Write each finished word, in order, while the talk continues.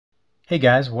Hey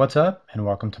guys, what's up? And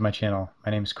welcome to my channel.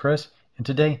 My name is Chris, and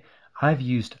today I've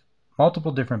used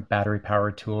multiple different battery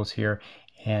powered tools here,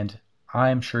 and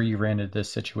I'm sure you ran into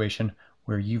this situation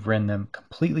where you've ran them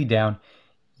completely down.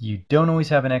 You don't always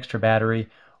have an extra battery,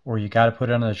 or you got to put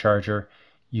it on the charger.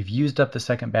 You've used up the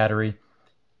second battery,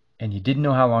 and you didn't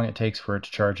know how long it takes for it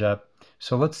to charge up.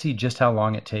 So let's see just how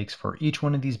long it takes for each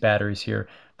one of these batteries here,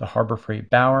 the Harbor Freight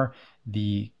Bauer,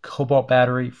 the Kobalt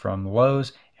battery from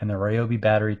Lowe's, and the Ryobi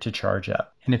battery to charge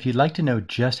up. And if you'd like to know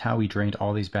just how we drained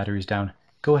all these batteries down,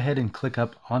 go ahead and click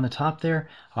up on the top there.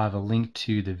 I'll have a link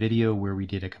to the video where we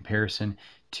did a comparison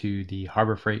to the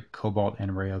Harbor Freight, Kobalt,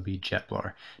 and Ryobi jet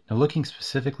blower. Now looking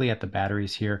specifically at the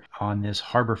batteries here on this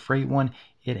Harbor Freight one,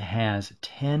 it has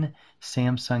 10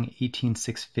 Samsung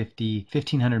 18650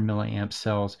 1500 milliamp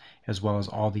cells, as well as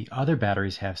all the other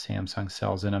batteries have Samsung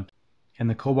cells in them. And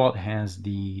the Kobalt has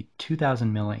the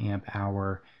 2000 milliamp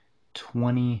hour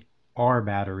 20R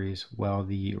batteries, while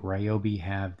the Ryobi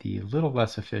have the little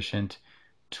less efficient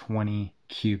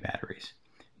 20Q batteries.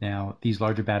 Now, these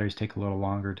larger batteries take a little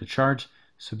longer to charge,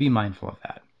 so be mindful of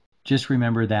that. Just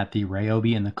remember that the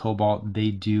Ryobi and the Kobalt,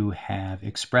 they do have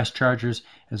express chargers,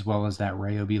 as well as that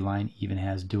Ryobi line even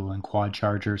has dual and quad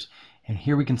chargers. And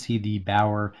here we can see the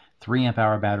Bauer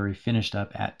 3.0Ah battery finished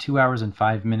up at 2 hours and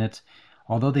 5 minutes.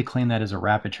 Although they claim that as a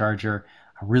rapid charger,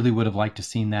 I really would have liked to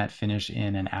seen that finish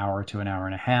in an hour to an hour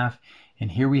and a half.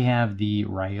 And here we have the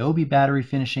Ryobi battery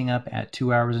finishing up at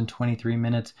 2 hours and 23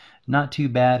 minutes. Not too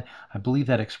bad. I believe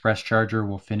that express charger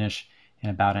will finish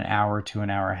in about an hour to an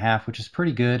hour and a half, which is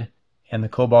pretty good. And the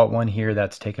Kobalt one here,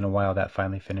 that's taken a while, that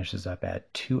finally finishes up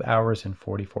at 2 hours and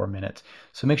 44 minutes.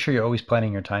 So make sure you're always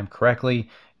planning your time correctly,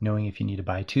 knowing if you need to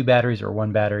buy 2 batteries or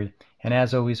 1 battery. And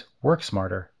as always, work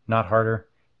smarter, not harder,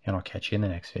 and I'll catch you in the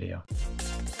next video.